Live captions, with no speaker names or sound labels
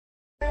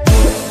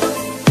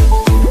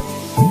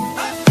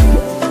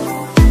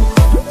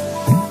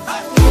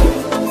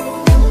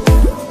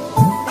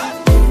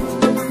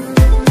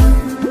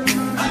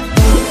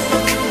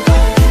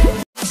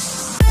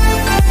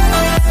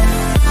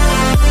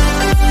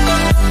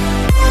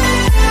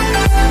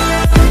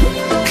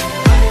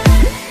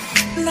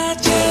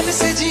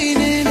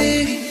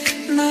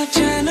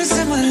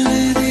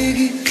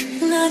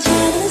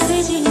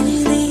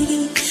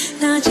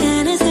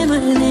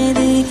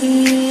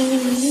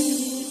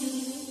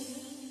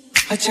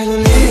चलो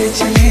ले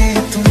चले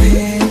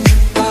तुम्हें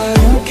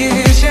तारों के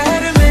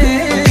शहर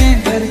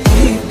में,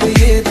 धरती पे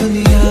ये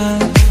दुनिया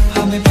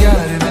हमें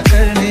प्यार न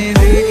करने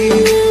देगी।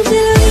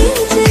 चलो ले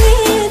चले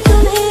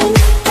तुम्हें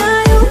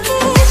तारों के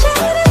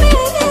शहर में,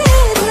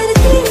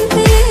 धरती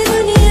पे ये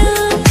दुनिया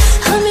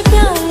हमें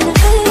प्यार न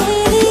करने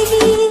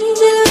देगी।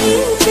 चलो ले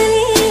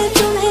चले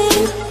तुम्हें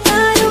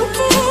तारों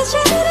के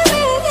शहर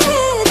में,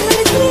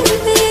 धरती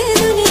पे ये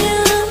दुनिया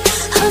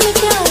हमें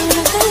प्यार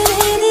न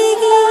करने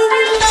देगी।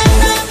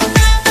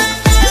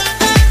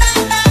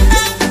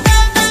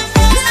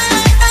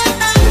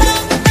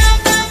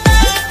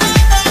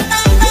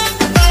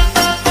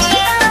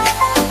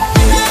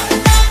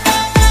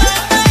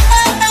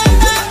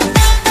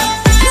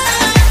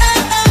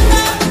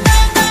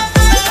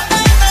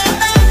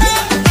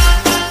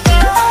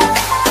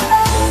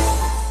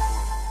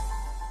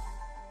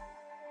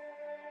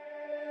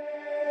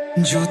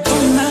 जो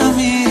तुम ना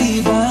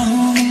मेरी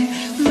बाहों में,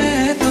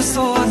 मैं तो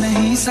सो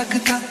नहीं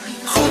सकता।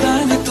 खुदा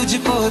ने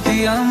तुझको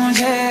दिया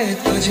मुझे,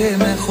 तुझे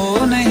मैं खो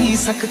नहीं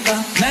सकता।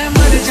 मैं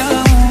मर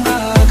जाऊंगा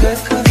अगर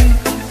कभी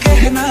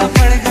कहना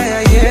पड़ गया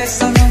ये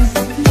सनम,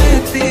 मैं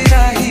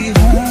तेरा ही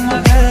हूँ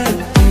मगर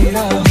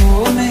तेरा हो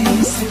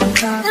नहीं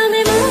सकता।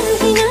 हमें मार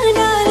ही ना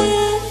डाले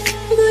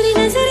बुरी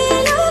नजरें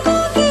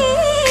लोगों की,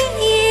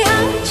 ये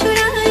हाथ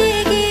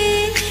छुड़ाएगी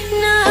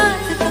ना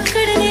हाथ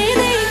पकड़ने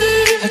देगी।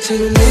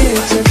 चलो ले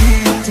चले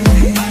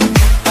तुम्हें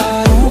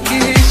तारों के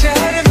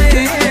शहर में,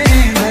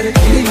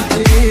 धरती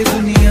पे ये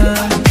दुनिया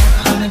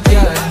हमें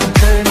प्यार न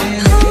करने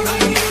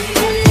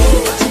देगी।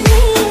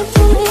 चले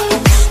तुम्हें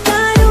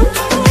तारों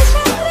के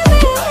शहर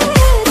में,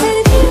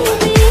 धरती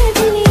पे ये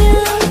दुनिया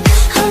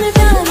हमें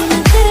प्यार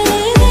न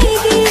करने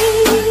देगी।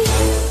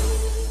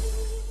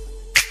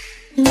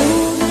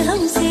 लोग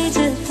हमसे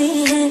जलते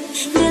हैं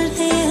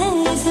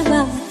इस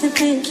बात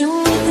पे, क्यों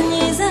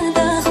इतने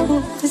ज्यादा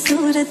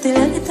खूबसूरत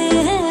लगते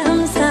हैं हम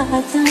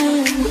साथ में।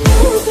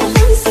 लोग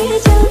हमसे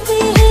जलते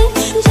हैं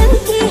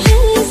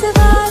इस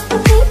बात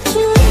पे,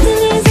 क्यों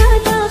इतने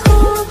ज्यादा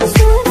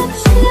खूबसूरत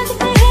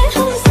लगते हैं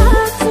हम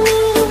साथ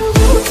में।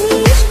 वो भी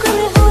इश्क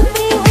में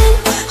होते हैं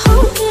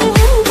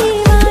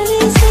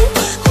दीवाने से,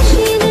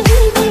 खुशी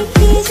नहीं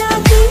देखी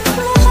जाती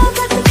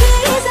मोहब्बत के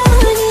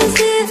जमाने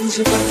से।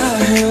 मुझे पता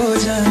है ओ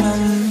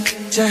जानम,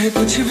 चाहे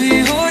कुछ भी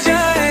हो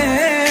जाए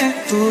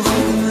तू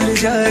खुद मर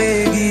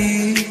जाएगी,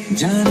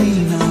 जानी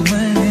ना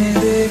मरने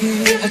देगी।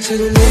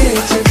 चलो ले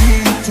चले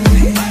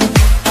तुम्हें